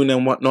phone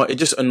and whatnot. It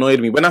just annoyed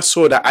me when I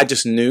saw that. I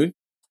just knew.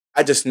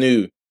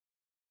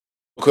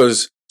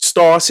 Because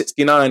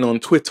Star69 on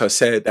Twitter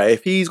said that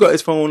if he's got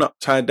his phone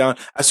upside down,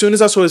 as soon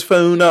as I saw his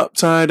phone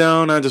upside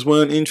down, I just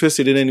weren't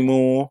interested in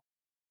anymore.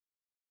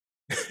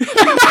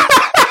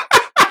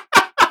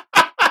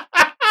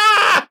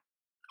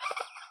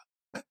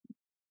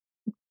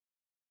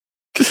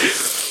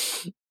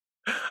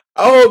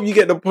 I hope you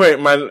get the point,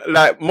 man.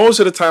 Like most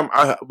of the time,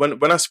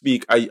 when I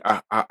speak,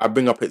 I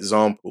bring up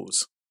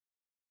examples,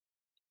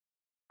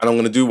 and I'm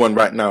gonna do one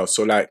right now.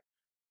 So, like,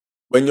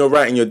 when you're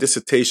writing your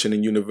dissertation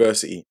in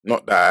university,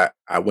 not that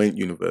I went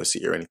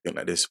university or anything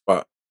like this,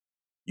 but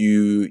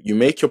you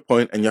make your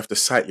point and you have to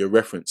cite your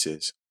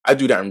references. I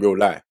do that in real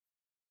life.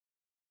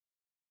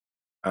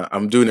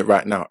 I'm doing it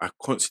right now. I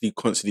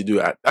constantly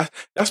do it.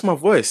 That's my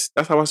voice.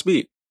 That's how I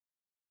speak.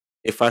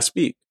 If I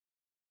speak,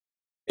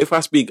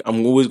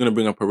 I'm always going to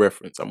bring up a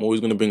reference. I'm always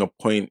going to bring a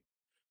point,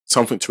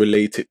 something to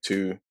relate it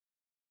to.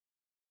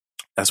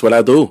 That's what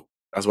I do.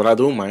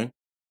 Man.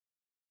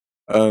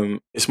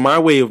 It's my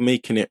way of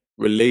making it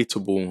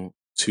relatable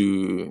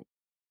to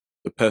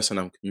the person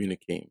I'm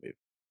communicating with.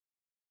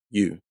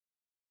 You.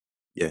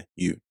 Yeah,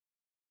 you.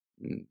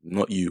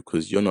 Not you,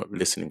 because you're not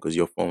listening because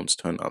your phone's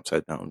turned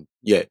upside down.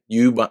 Yeah,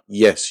 you, but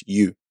yes,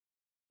 you.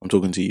 I'm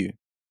talking to you.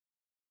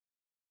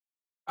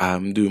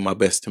 I'm doing my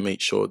best to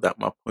make sure that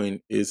my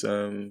point is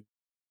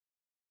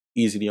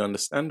easily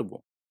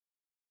understandable.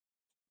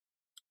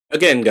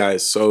 Again,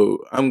 guys,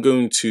 so I'm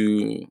going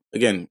to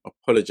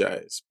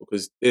apologize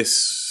because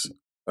this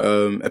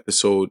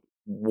episode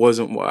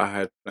wasn't what I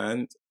had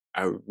planned.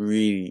 I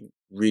really,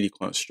 really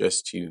can't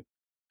stress to you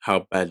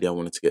how badly I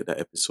wanted to get that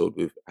episode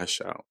with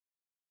Ash out.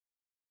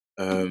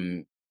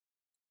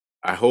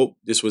 I hope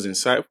this was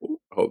insightful.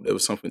 I hope there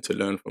was something to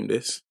learn from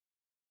this.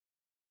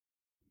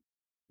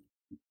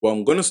 What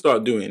I'm gonna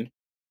start doing,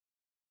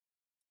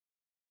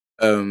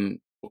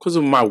 because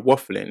of my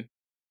waffling,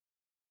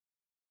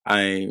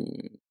 I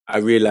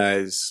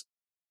realize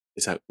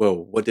it's like, well,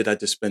 what did I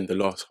just spend the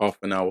last half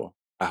an hour?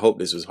 I hope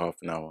this was half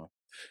an hour.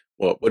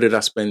 What did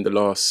I spend the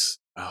last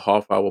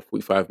half hour,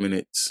 45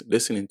 minutes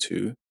listening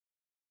to?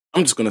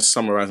 I'm just gonna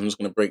summarize. I'm just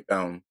gonna break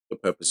down the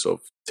purpose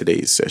of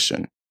today's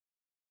session.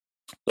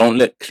 Don't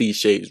let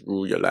cliches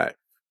rule your life.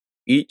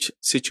 Each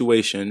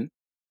situation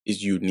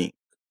is unique.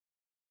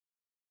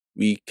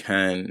 We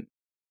can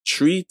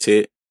treat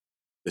it.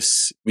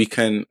 We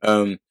can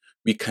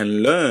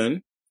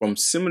learn from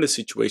similar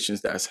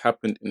situations that has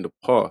happened in the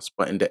past,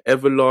 but in the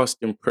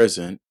everlasting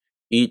present,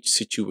 each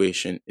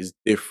situation is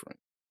different.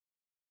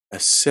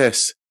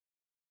 Assess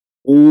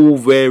all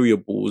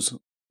variables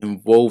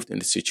involved in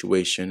the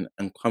situation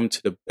and come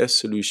to the best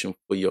solution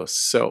for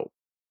yourself.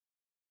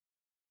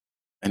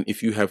 And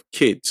if you have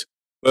kids,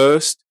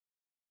 first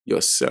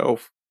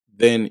yourself,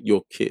 then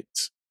your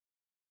kids.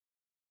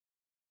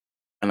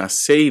 And I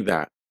say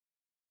that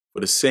for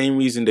the same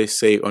reason they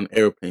say on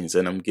airplanes,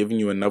 and I'm giving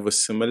you another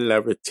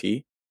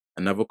similarity,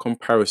 another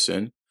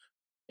comparison.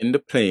 In the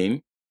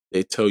plane,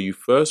 they tell you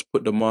first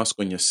put the mask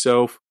on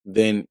yourself,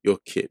 then your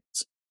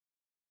kids.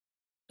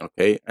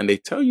 Okay? And they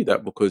tell you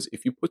that because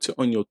if you put it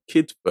on your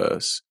kids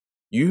first,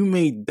 you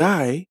may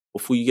die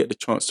before you get the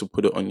chance to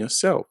put it on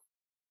yourself.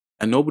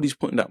 And nobody's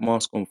putting that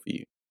mask on for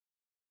you.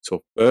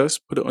 So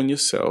first put it on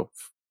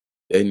yourself,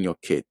 then your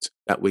kids.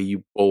 That way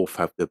you both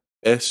have the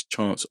best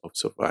chance of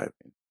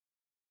surviving.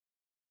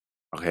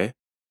 Okay?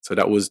 So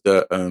that was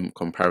the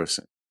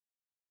comparison.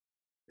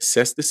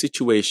 Assess the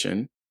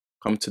situation,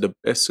 come to the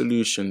best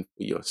solution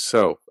for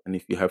yourself. And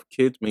if you have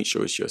kids, make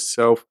sure it's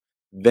yourself,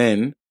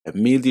 then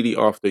immediately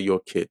after your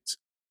kids.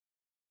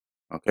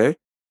 Okay?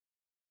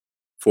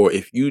 For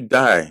if you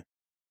die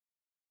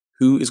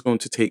Who is going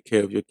to take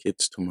care of your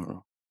kids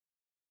tomorrow?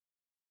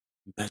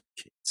 Bad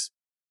kids.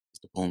 Is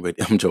the Born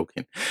Ready? I'm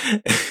joking.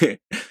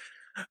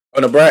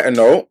 On a brighter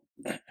note,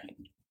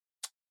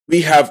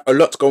 we have a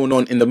lot going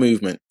on in the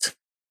movement.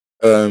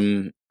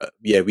 We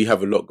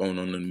have a lot going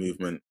on in the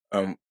movement.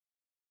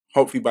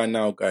 Hopefully by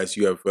now, guys,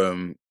 you have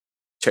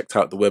checked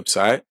out the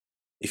website.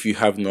 If you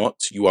have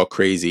not, you are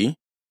crazy.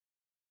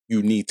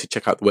 You need to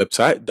check out the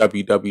website,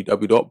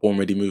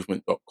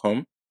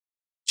 www.bornreadymovement.com.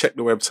 Check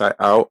the website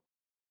out.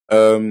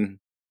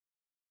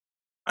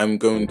 I'm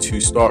going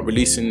to start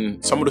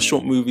releasing some of the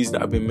short movies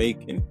that I've been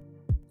making.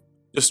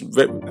 Just,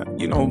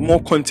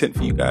 more content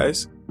for you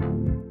guys.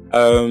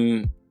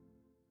 And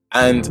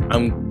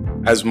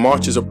as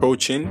March is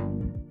approaching,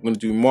 I'm going to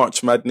do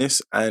March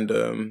Madness, and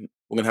we're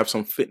going to have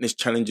some fitness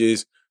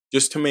challenges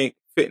just to make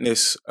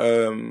fitness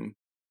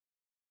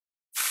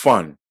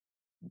fun.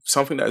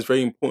 Something that is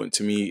very important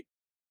to me,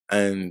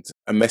 and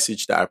a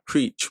message that I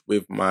preach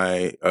with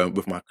my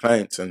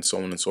clients and so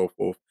on and so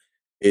forth,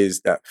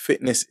 is that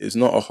fitness is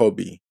not a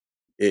hobby.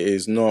 It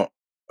is not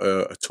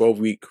a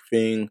 12-week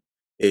thing.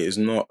 It is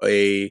not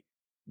a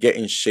get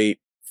in shape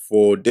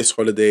for this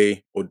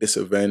holiday or this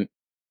event.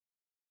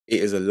 It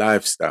is a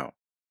lifestyle.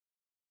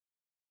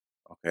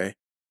 Okay?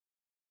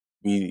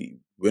 We're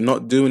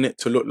not doing it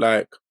to look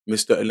like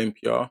Mr.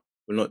 Olympia.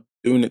 We're not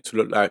doing it to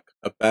look like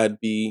a bad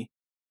bee.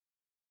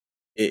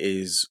 It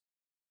is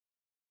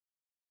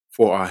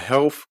for our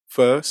health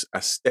first,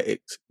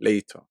 aesthetics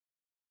later.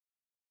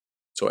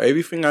 So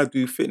everything I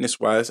do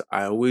fitness-wise,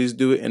 I always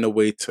do it in a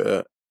way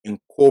to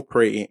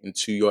incorporate it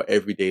into your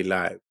everyday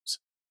lives,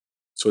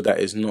 so that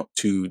it's not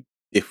too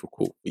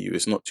difficult for you.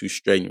 It's not too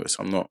strenuous.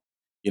 I'm not,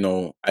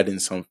 adding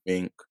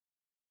something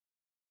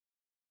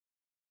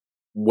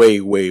way,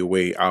 way,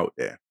 way out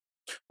there.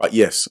 But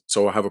yes,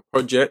 so I have a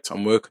project.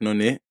 I'm working on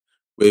it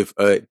with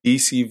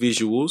DC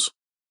Visuals,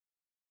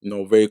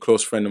 very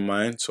close friend of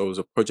mine. So it's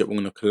a project we're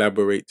going to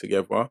collaborate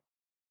together.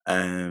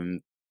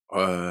 And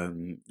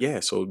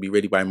so it'll be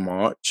ready by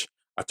March.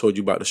 I told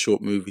you about the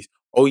short movies.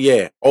 Oh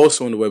yeah,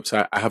 also on the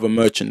website, I have a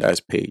merchandise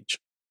page.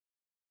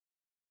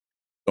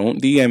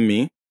 Don't DM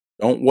me.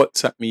 Don't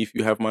WhatsApp me if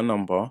you have my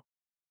number.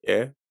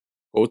 Yeah,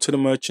 go to the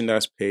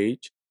merchandise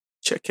page.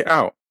 Check it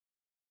out.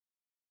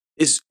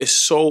 It's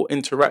so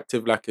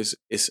interactive. Like it's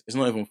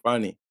not even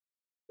funny.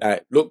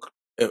 Like, look,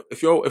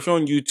 if you're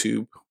on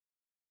YouTube,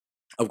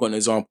 I've got an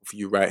example for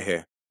you right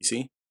here. You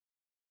see,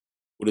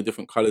 all the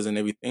different colors and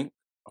everything.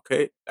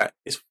 Okay, that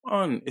it's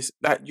fun. It's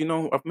that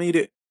I've made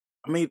it.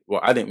 I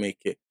didn't make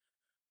it.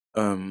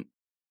 I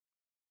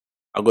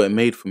got it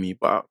made for me,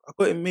 but I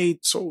got it made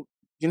so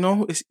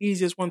it's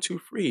easy as 1, 2,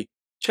 3.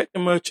 Check the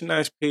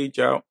merchandise page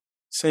out.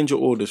 Send your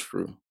orders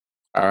through.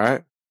 All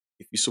right.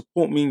 If you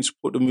support me and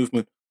support the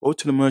movement, go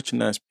to the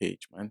merchandise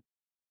page, man.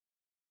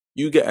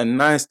 You get a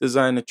nice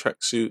designer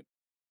tracksuit,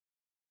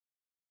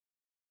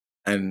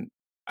 and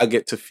I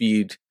get to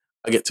feed.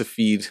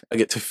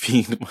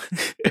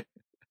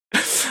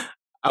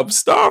 I'm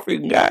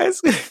starving,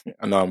 guys.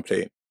 I know I'm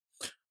playing.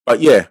 But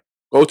yeah,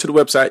 go to the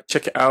website,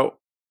 check it out.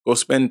 Go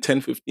spend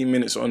 10, 15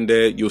 minutes on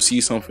there. You'll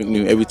see something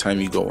new every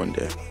time you go on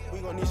there.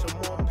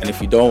 And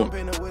if you don't,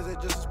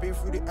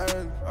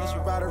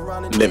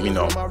 let me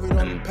know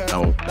and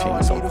I'll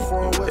change something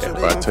there.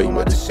 But I'll tell you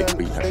what to stick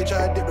for you.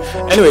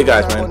 Anyway,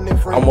 guys, man,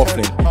 I'm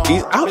waffling.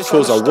 These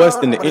outros are worse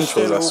than the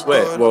intros, I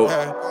swear. Well,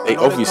 they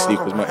obviously,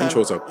 because my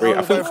intros are great.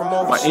 I think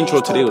my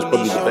intro today was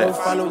probably the best.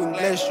 I don't know.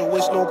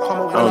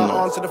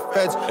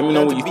 Let me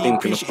know what you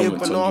think in the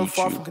comments on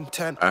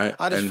YouTube. Alright?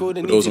 And for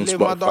those on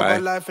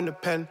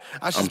Spotify,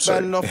 I'm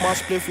sorry.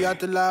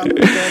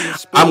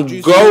 I'm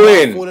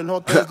going.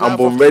 I'm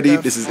born ready.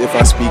 This is If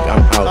I Speak.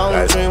 I'm out,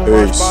 guys.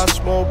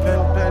 Peace.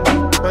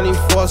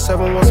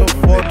 24/7 was a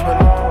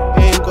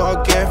 420. Ain't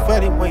gotta get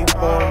ready when you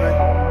born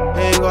ready.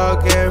 Ain't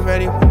gotta get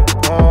ready when you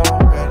born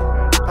ready.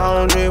 I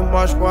don't drink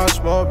much, but I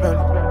smoke plenty.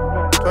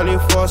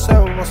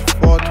 24/7 was a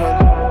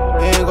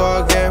 420. Ain't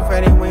gotta get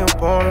ready when you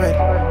born ready.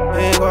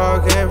 Ain't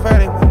gotta get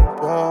ready when you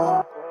born.